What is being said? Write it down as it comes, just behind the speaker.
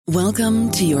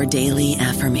Welcome to your daily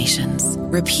affirmations.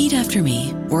 Repeat after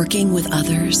me. Working with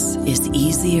others is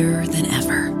easier than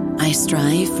ever. I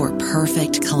strive for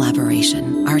perfect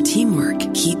collaboration. Our teamwork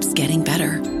keeps getting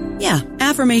better. Yeah,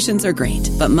 affirmations are great,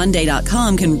 but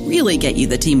Monday.com can really get you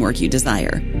the teamwork you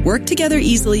desire. Work together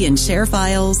easily and share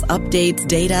files, updates,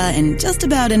 data, and just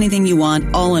about anything you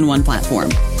want all in one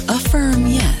platform. Affirm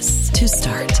yes to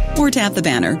start, or tap the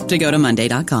banner to go to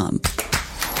Monday.com.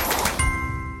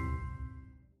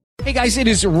 Hey guys, it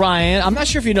is Ryan. I'm not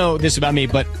sure if you know this about me,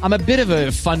 but I'm a bit of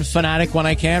a fun fanatic when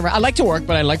I can. I like to work,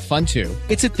 but I like fun too.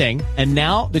 It's a thing. And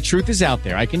now the truth is out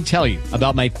there. I can tell you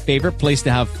about my favorite place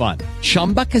to have fun.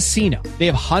 Chumba Casino. They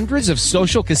have hundreds of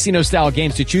social casino style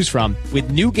games to choose from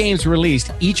with new games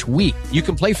released each week. You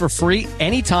can play for free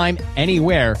anytime,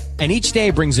 anywhere. And each day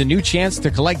brings a new chance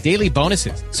to collect daily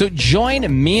bonuses. So join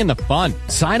me in the fun.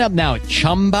 Sign up now at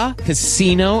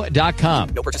ChumbaCasino.com.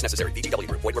 No purchase necessary. VGW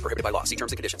Group. Void where prohibited by law. See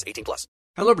terms and conditions. 18+.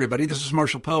 Hello, everybody. This is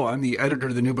Marshall Poe. I'm the editor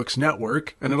of the New Books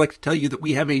Network, and I'd like to tell you that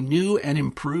we have a new and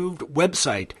improved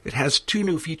website. It has 2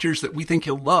 new features that we think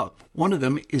you'll love. One of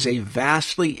them is a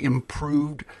vastly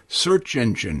improved search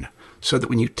engine, so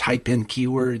that when you type in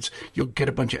keywords, you'll get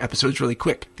a bunch of episodes really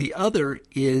quick. The other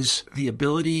is the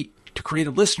ability to create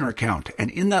a listener account. And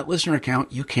in that listener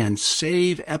account, you can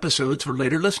save episodes for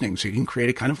later listening. So you can create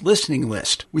a kind of listening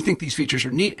list. We think these features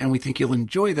are neat and we think you'll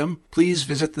enjoy them. Please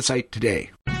visit the site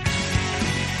today.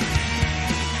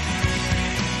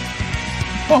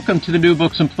 Welcome to the New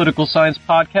Books in Political Science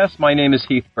podcast. My name is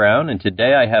Heath Brown, and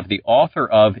today I have the author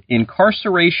of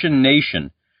Incarceration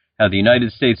Nation, How the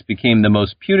United States Became the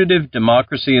Most Punitive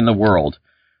Democracy in the World.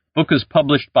 The book is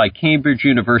published by Cambridge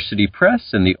University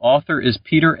Press, and the author is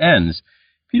Peter Enns.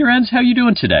 Peter Enns, how are you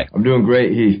doing today? I'm doing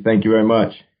great, Heath. Thank you very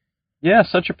much. Yeah,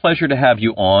 such a pleasure to have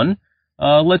you on.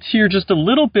 Let's hear just a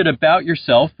little bit about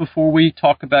yourself before we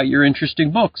talk about your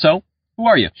interesting book. So, who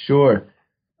are you? Sure.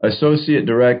 Associate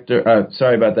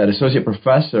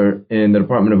Professor in the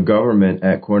Department of Government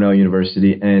at Cornell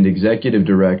University and Executive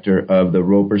Director of the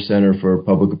Roper Center for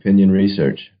Public Opinion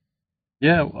Research.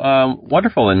 Yeah,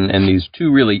 wonderful. And these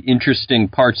 2 really interesting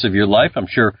parts of your life, I'm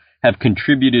sure, have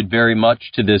contributed very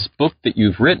much to this book that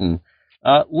you've written.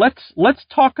 Let's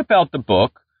talk about the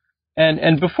book.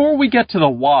 And before we get to the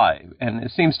why, and it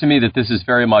seems to me that this is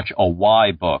very much a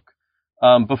why book,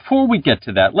 before we get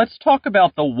to that, let's talk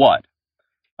about the what.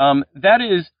 That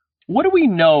is, what do we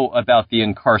know about the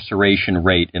incarceration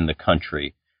rate in the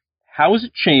country? How has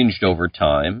it changed over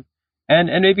time? And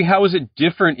maybe how is it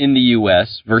different in the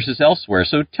U.S. versus elsewhere?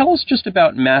 So tell us just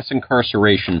about mass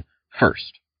incarceration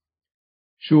first.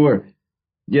 Sure.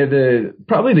 Yeah,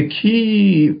 probably the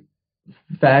key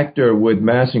factor with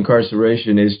mass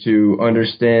incarceration is to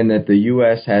understand that the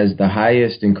U.S. has the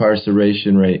highest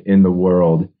incarceration rate in the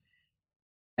world.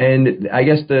 And I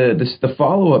guess the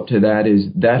follow-up to that is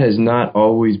that has not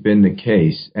always been the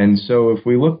case. And so if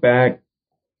we look back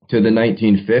to the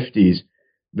 1950s,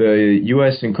 the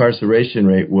U.S. incarceration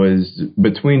rate was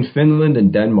between Finland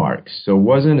and Denmark, so it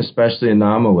wasn't especially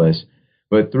anomalous.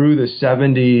 But through the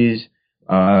 70s,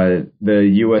 the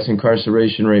U.S.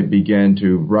 incarceration rate began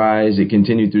to rise. It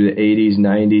continued through the 80s,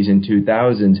 90s, and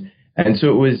 2000s. And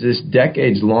so it was this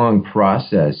decades-long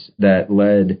process that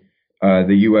led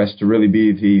the U.S. to really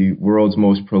be the world's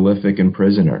most prolific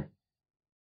imprisoner.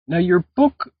 Now, your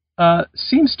book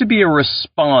seems to be a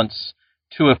response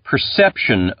to a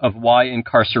perception of why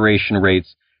incarceration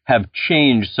rates have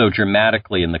changed so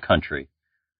dramatically in the country.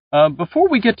 Before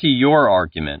we get to your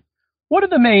argument, what are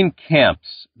the main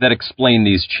camps that explain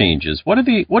these changes? What are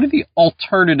the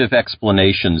alternative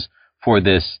explanations for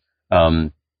this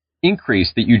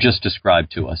increase that you just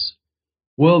described to us?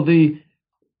 Well,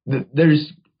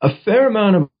 there's a fair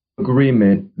amount of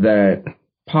agreement that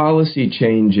policy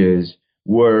changes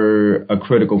were a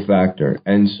critical factor,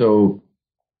 and so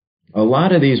a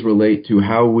lot of these relate to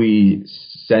how we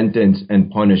sentence and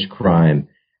punish crime.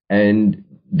 And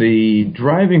the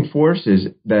driving forces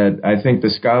that I think the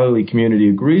scholarly community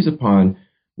agrees upon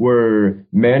were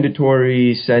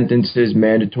mandatory sentences,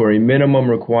 mandatory minimum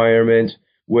requirements,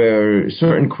 where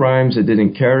certain crimes that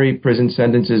didn't carry prison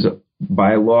sentences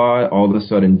by law all of a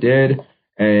sudden did,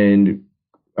 and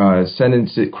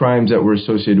crimes that were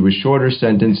associated with shorter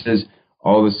sentences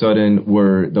all of a sudden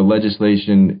the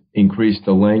legislation increased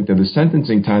the length of the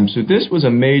sentencing time. So this was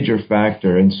a major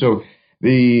factor. And so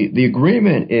the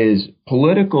agreement is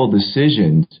political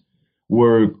decisions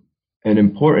were an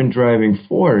important driving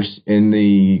force in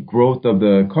the growth of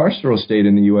the carceral state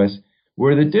in the U.S.,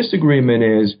 where the disagreement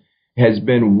has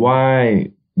been why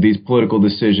these political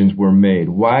decisions were made.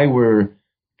 Why were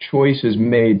choices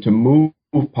made to move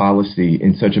policy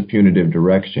in such a punitive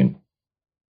direction?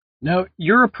 Now,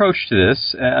 your approach to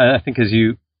this, I think as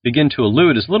you begin to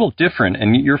allude, is a little different,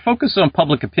 and you're focused on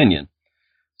public opinion.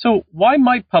 So why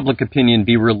might public opinion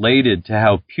be related to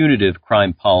how punitive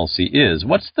crime policy is?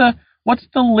 What's the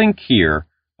link here?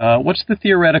 What's the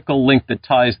theoretical link that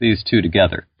ties these two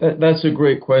together? That's a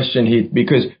great question, Heath,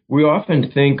 because we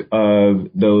often think of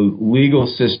the legal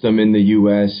system in the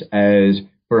U.S. as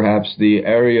perhaps the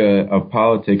area of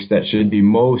politics that should be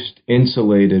most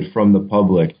insulated from the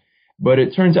public. But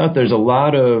it turns out there's a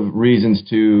lot of reasons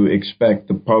to expect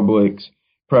the public's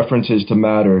preferences to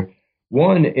matter.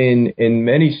 One, in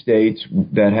many states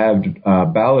that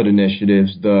have ballot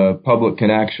initiatives, the public can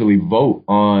actually vote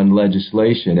on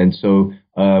legislation. And so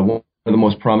one of the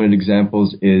most prominent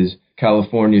examples is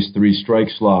California's 3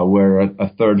 strikes law, where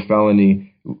a third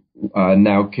felony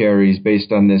now carries,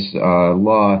 based on this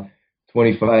law,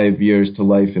 25 years to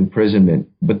life imprisonment.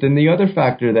 But then the other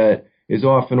factor that is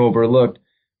often overlooked,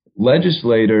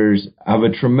 legislators have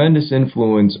a tremendous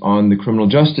influence on the criminal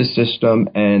justice system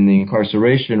and the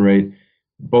incarceration rate,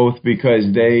 both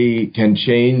because they can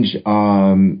change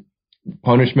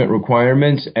punishment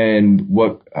requirements and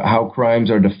how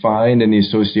crimes are defined and the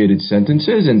associated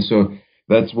sentences. And so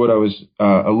that's what I was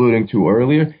alluding to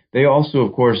earlier. They also,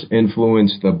 of course,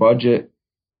 influence the budget,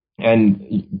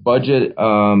 and budget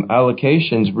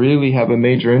allocations really have a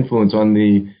major influence on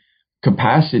the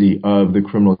capacity of the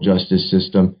criminal justice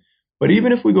system. But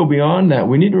even if we go beyond that,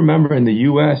 we need to remember in the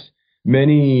U.S.,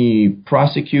 many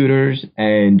prosecutors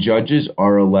and judges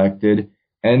are elected.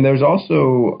 And there's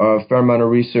also a fair amount of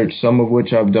research, some of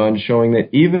which I've done, showing that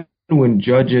even when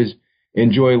judges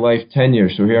enjoy life tenure,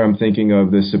 so here I'm thinking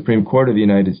of the Supreme Court of the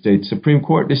United States, Supreme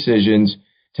Court decisions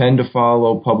tend to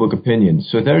follow public opinion.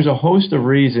 So there's a host of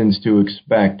reasons to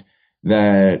expect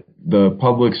that the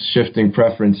public's shifting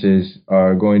preferences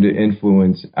are going to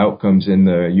influence outcomes in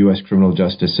the U.S. criminal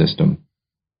justice system.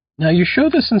 Now, you show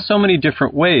this in so many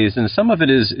different ways, and some of it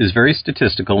is very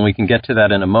statistical, and we can get to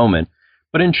that in a moment.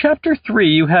 But in Chapter 3,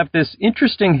 you have this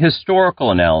interesting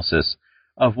historical analysis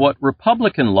of what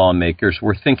Republican lawmakers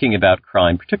were thinking about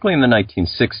crime, particularly in the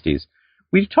 1960s.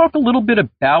 Will you talk a little bit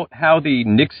about how the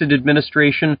Nixon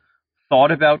administration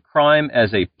thought about crime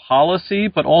as a policy,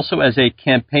 but also as a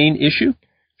campaign issue?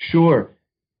 Sure.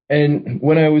 And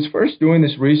when I was first doing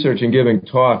this research and giving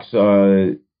talks,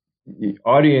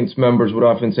 audience members would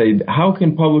often say, how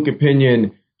can public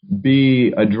opinion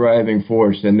be a driving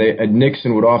force? And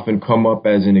Nixon would often come up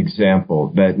as an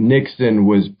example, that Nixon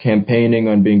was campaigning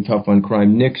on being tough on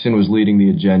crime. Nixon was leading the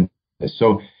agenda.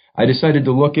 So I decided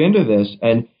to look into this.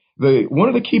 And one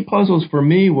of the key puzzles for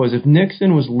me was, if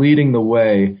Nixon was leading the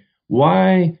way,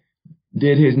 why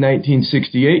did his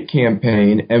 1968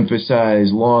 campaign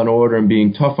emphasize law and order and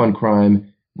being tough on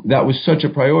crime? That was such a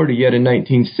priority. Yet in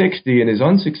 1960, in his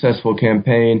unsuccessful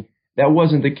campaign, that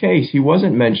wasn't the case. He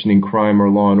wasn't mentioning crime or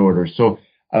law and order. So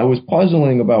I was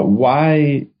puzzling about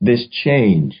why this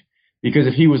change. Because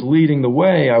if he was leading the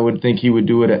way, I would think he would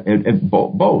do it at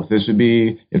both. This would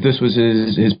be, if this was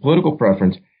his political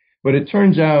preference. But it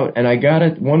turns out, and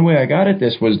one way I got at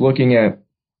this was looking at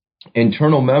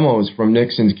internal memos from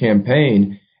Nixon's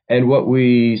campaign. And what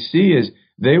we see is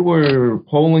they were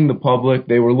polling the public.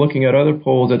 They were looking at other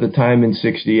polls at the time in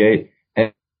 68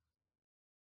 and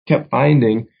kept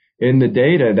finding in the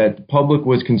data that the public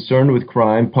was concerned with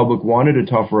crime. Public wanted a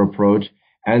tougher approach.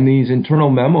 And these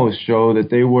internal memos show that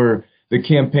the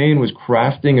campaign was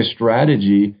crafting a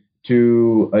strategy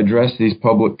to address these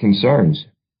public concerns.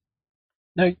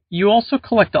 Now, you also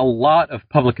collect a lot of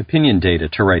public opinion data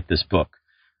to write this book.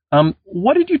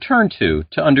 What did you turn to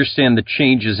understand the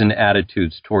changes in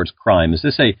attitudes towards crime? Is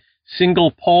this a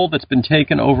single poll that's been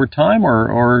taken over time,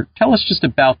 or tell us just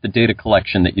about the data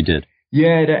collection that you did?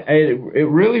 Yeah, it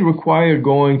really required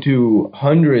going to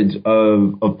hundreds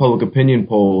of public opinion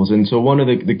polls. And so one of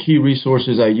the key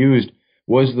resources I used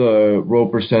was the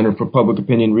Roper Center for Public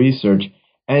Opinion Research.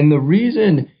 And the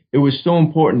reason it was so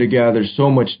important to gather so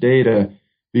much data,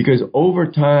 because over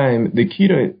time, the key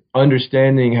to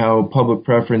understanding how public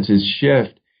preferences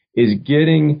shift is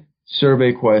getting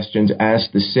survey questions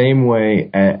asked the same way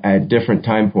at different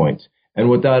time points. And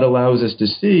what that allows us to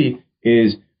see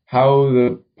is how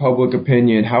the public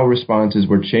opinion, how responses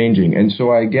were changing. And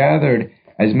so I gathered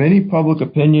as many public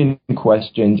opinion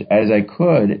questions as I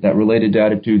could that related to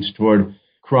attitudes toward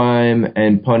crime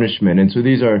and punishment. And so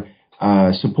these are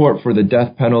support for the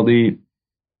death penalty,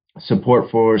 support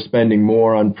for spending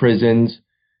more on prisons.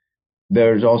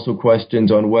 There's also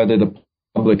questions on whether the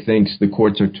public thinks the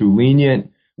courts are too lenient,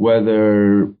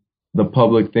 whether the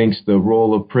public thinks the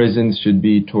role of prisons should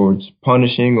be towards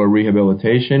punishing or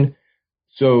rehabilitation.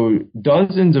 So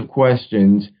dozens of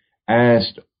questions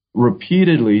asked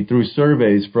repeatedly through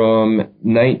surveys from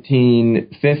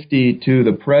 1950 to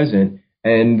the present.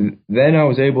 And then I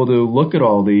was able to look at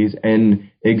all these and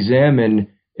examine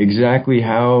exactly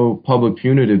how public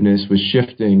punitiveness was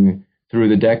shifting through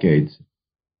the decades.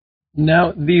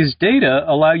 Now, these data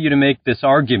allow you to make this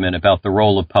argument about the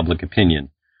role of public opinion.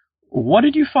 What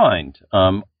did you find?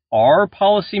 Are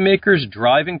policymakers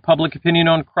driving public opinion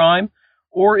on crime,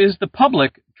 or is the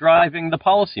public driving the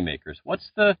policymakers?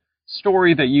 What's the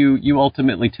story that you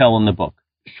ultimately tell in the book?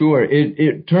 Sure.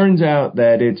 It turns out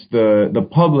that it's the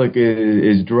public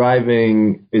is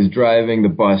driving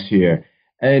the bus here.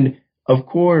 And of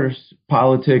course,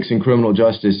 politics and criminal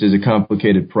justice is a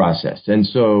complicated process. And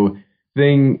so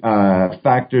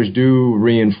factors do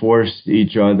reinforce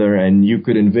each other, and you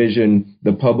could envision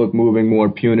the public moving more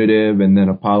punitive and then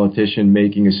a politician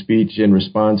making a speech in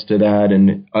response to that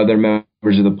and other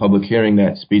members of the public hearing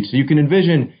that speech. So you can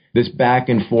envision this back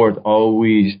and forth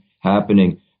always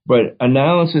happening. But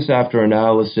analysis after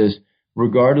analysis,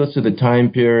 regardless of the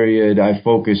time period I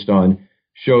focused on,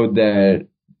 showed that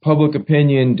public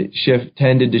opinion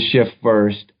tended to shift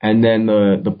first, and then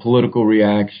the political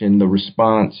reaction, the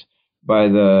response by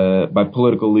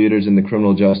political leaders in the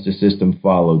criminal justice system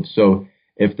followed. So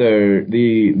if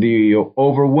the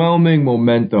overwhelming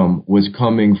momentum was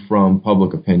coming from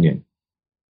public opinion.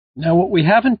 Now, what we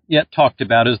haven't yet talked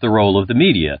about is the role of the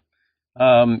media.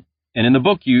 And in the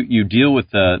book, you deal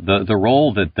with the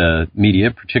role that the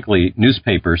media, particularly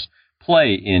newspapers,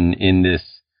 play in this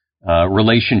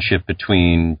relationship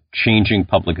between changing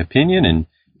public opinion and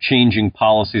changing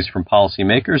policies from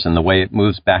policymakers and the way it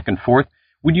moves back and forth.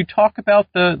 Would you talk about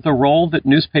the role that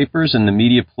newspapers and the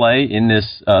media play in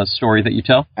this story that you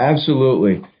tell?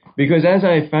 Absolutely. Because as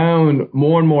I found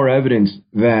more and more evidence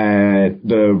that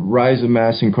the rise of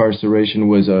mass incarceration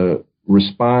was a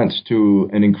response to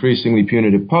an increasingly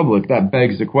punitive public, that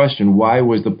begs the question, why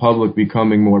was the public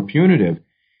becoming more punitive?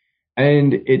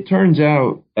 And it turns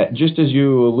out, just as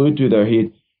you allude to there,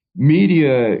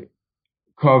 media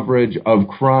coverage of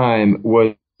crime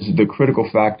was the critical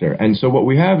factor. And so what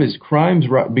we have is crime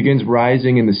begins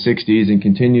rising in the 60s and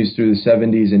continues through the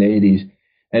 70s and 80s.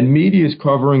 And media is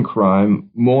covering crime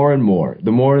more and more.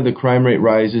 The more the crime rate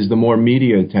rises, the more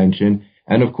media attention.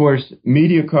 And of course,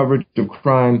 media coverage of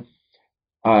crime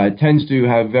tends to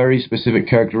have very specific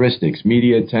characteristics.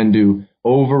 Media tend to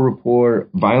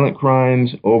over-report violent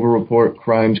crimes, over-report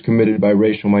crimes committed by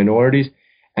racial minorities,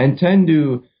 and tend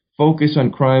to focus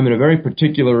on crime in a very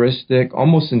particularistic,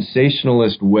 almost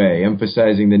sensationalist way,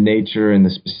 emphasizing the nature and the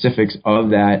specifics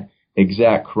of that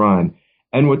exact crime.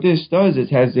 And what this does is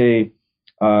has a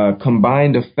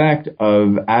combined effect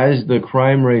of, as the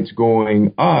crime rate's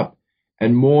going up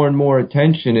and more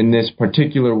attention in this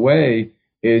particular way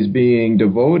is being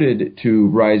devoted to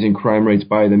rising crime rates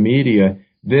by the media,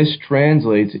 this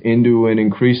translates into an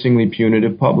increasingly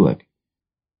punitive public.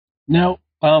 Now,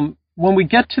 when we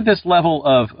get to this level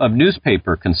of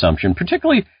newspaper consumption,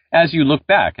 particularly as you look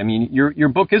back, I mean, your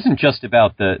book isn't just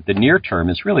about the near term.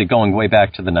 It's really going way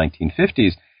back to the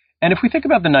 1950s. And if we think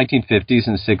about the 1950s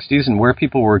and 60s and where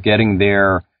people were getting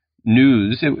their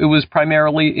news, it was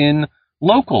primarily in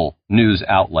local news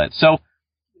outlets. So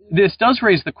this does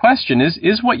raise the question,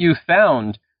 is what you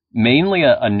found mainly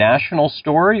a national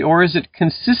story, or is it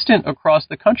consistent across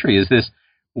the country? Is this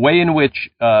way in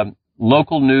which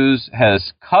local news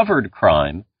has covered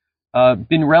crime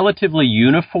been relatively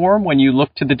uniform when you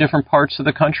look to the different parts of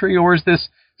the country, or is this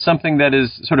something that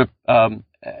is sort of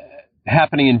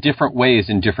happening in different ways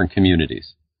in different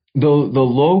communities? The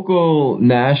local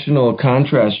national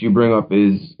contrast you bring up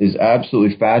is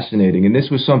absolutely fascinating, and this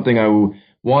was something I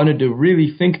wanted to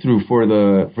really think through for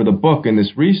the book and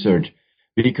this research,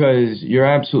 because you're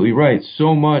absolutely right.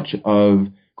 So much of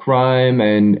crime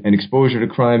and exposure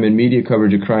to crime and media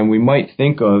coverage of crime we might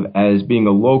think of as being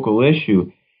a local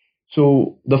issue.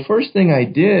 So the first thing I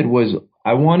did was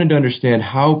I wanted to understand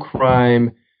how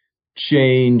crime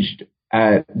changed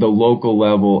at the local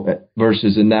level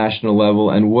versus the national level,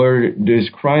 and where does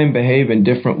crime behave in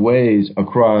different ways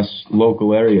across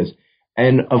local areas.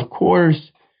 And of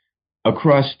course,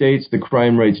 across states, the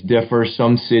crime rates differ.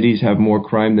 Some cities have more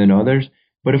crime than others.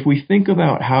 But if we think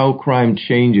about how crime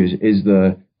changes, is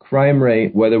the crime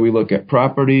rate, whether we look at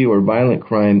property or violent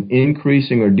crime,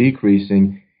 increasing or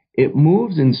decreasing, it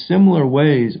moves in similar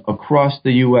ways across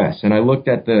the U.S. And I looked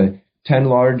at the 10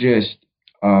 largest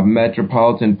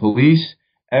metropolitan police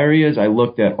areas. I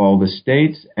looked at all the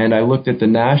states, and I looked at the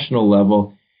national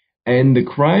level. And the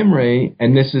crime rate,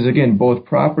 and this is, again, both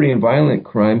property and violent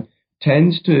crime,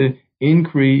 tends to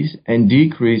increase and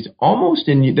decrease almost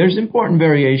there's important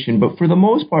variation, but for the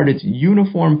most part, it's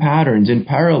uniform patterns in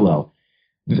parallel.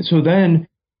 So then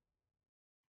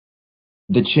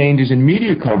the changes in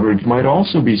media coverage might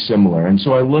also be similar. And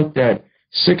so I looked at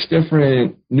 6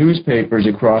 different newspapers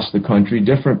across the country,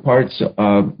 different parts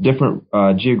of different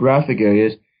geographic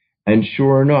areas, and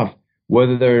sure enough,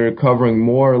 whether they're covering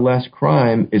more or less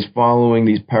crime is following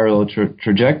these parallel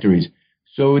trajectories.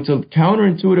 So it's a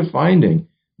counterintuitive finding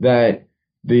that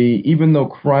even though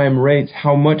crime rates,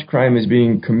 how much crime is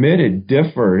being committed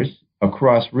differs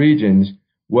across regions,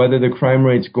 whether the crime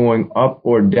rate's going up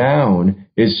or down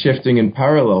is shifting in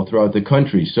parallel throughout the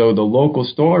country. So the local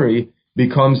story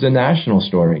becomes the national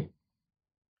story.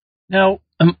 Now,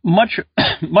 much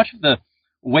of the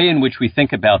way in which we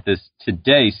think about this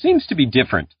today seems to be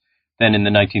different than in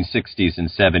the 1960s and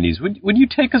 70s. Would you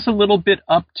take us a little bit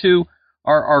up to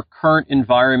our current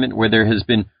environment where there has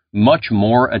been much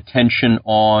more attention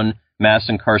on mass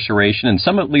incarceration, and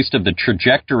some at least of the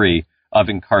trajectory of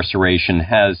incarceration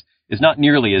is not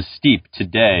nearly as steep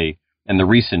today in the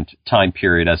recent time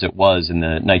period as it was in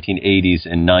the 1980s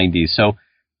and 90s. So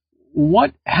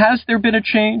what has there been a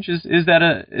change? Is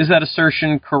that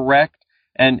assertion correct?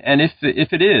 And if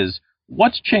it is,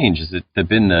 what's changed? Has it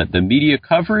been the media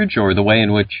coverage or the way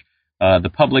in which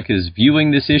the public is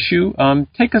viewing this issue?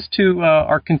 Take us to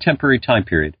our contemporary time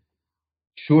period.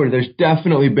 Sure, there's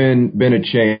definitely been a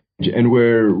change, and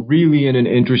we're really in an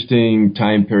interesting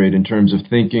time period in terms of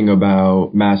thinking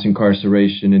about mass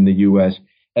incarceration in the U.S.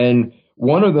 And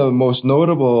one of the most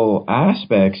notable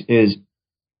aspects is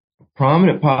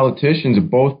prominent politicians of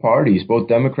both parties, both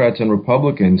Democrats and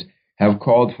Republicans, have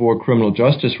called for criminal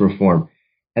justice reform.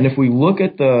 And if we look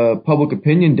at the public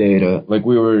opinion data, like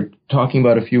we were talking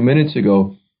about a few minutes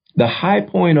ago, the high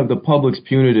point of the public's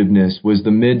punitiveness was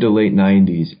the mid to late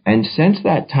 90s. And since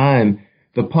that time,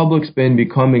 the public's been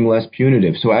becoming less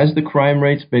punitive. So as the crime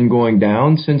rate's been going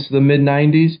down since the mid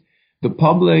 90s, the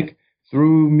public,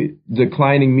 through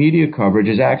declining media coverage,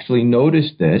 has actually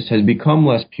noticed this, has become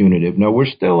less punitive. Now, we're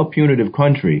still a punitive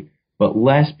country, but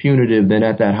less punitive than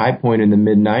at that high point in the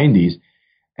mid 90s.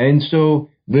 And so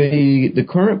the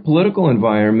current political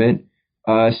environment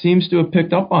seems to have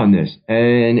picked up on this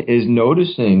and is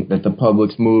noticing that the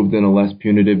public's moved in a less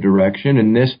punitive direction.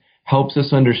 And this helps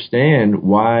us understand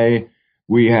why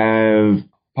we have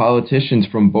politicians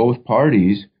from both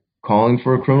parties calling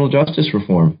for a criminal justice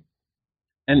reform.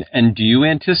 And do you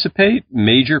anticipate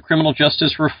major criminal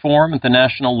justice reform at the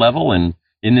national level and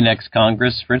in the next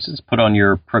Congress? For instance, put on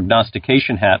your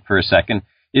prognostication hat for a second.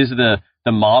 Is the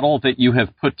model that you have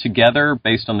put together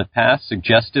based on the past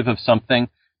suggestive of something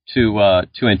to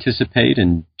anticipate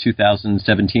in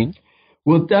 2017?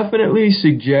 Well, definitely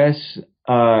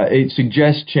it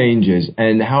suggests changes,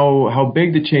 and how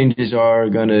big the changes are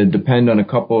going to depend on a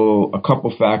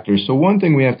couple factors. So one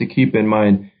thing we have to keep in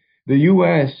mind, the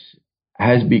U.S.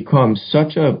 has become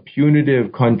such a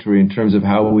punitive country in terms of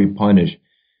how we punish.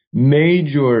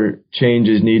 Major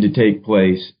changes need to take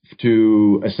place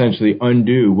to essentially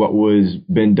undo what was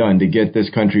been done to get this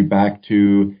country back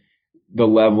to the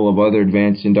level of other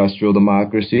advanced industrial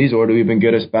democracies, or to even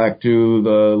get us back to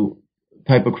the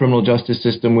type of criminal justice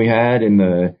system we had in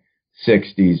the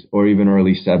 60s or even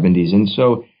early 70s. And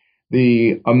so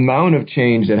the amount of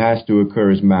change that has to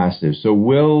occur is massive. So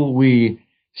will we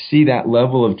see that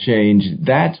level of change?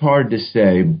 That's hard to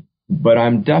say, but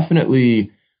I'm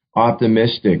definitely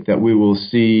optimistic that we will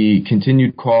see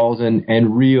continued calls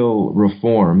and real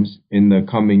reforms in the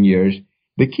coming years.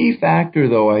 The key factor,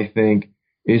 though, I think,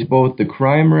 is both the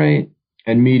crime rate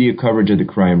and media coverage of the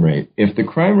crime rate. If the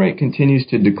crime rate continues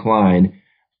to decline,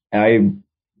 I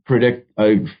predict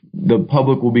the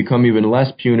public will become even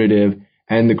less punitive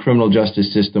and the criminal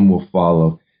justice system will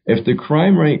follow. If the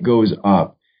crime rate goes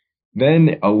up,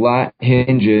 then a lot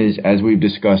hinges, as we've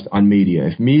discussed, on media.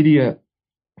 If media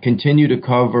continue to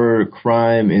cover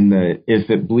crime in the if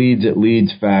it bleeds, it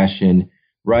leads fashion,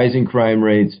 rising crime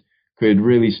rates could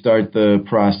really start the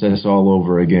process all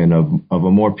over again of a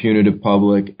more punitive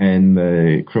public and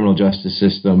the criminal justice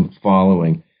system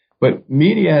following. But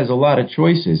media has a lot of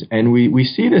choices, and we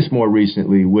see this more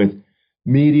recently with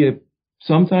media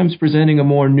sometimes presenting a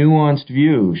more nuanced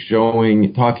view,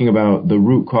 talking about the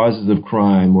root causes of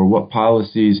crime or what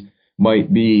policies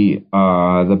might be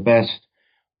the best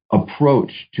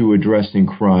approach to addressing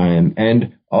crime,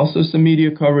 and also some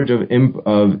media coverage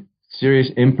of serious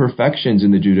imperfections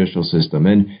in the judicial system.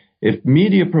 And if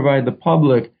media provide the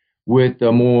public with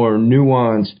a more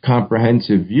nuanced,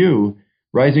 comprehensive view,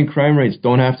 rising crime rates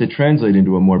don't have to translate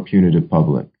into a more punitive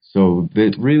public. So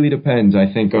it really depends,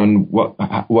 I think, on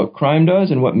what crime does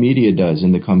and what media does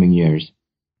in the coming years.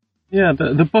 Yeah,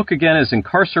 the book, again, is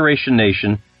Incarceration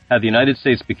Nation, How the United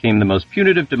States Became the Most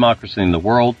Punitive Democracy in the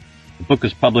World. The book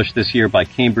was published this year by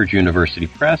Cambridge University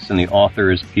Press, and the author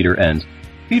is Peter Enns.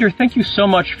 Peter, thank you so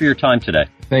much for your time today.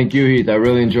 Thank you, Heath. I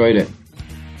really enjoyed it.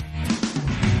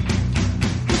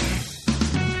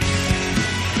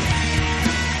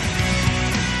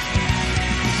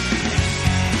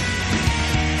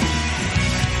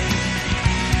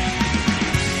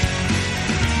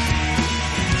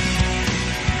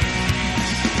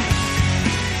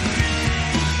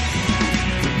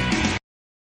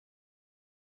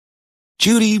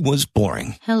 Judy was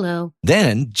boring. Hello.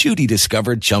 Then Judy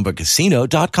discovered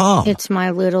ChumbaCasino.com. It's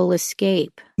my little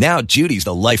escape. Now Judy's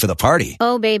the life of the party.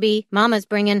 Oh, baby, mama's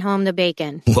bringing home the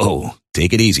bacon. Whoa,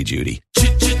 take it easy, Judy.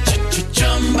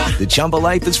 The Chumba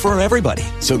life is for everybody.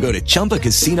 So go to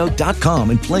ChumbaCasino.com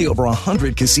and play over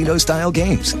 100 casino-style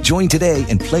games. Join today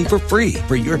and play for free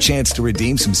for your chance to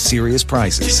redeem some serious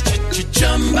prizes.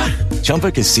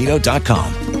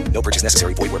 ChumbaCasino.com. No purchase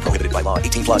necessary. Void where prohibited by law.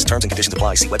 18 plus terms and conditions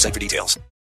apply. See website for details.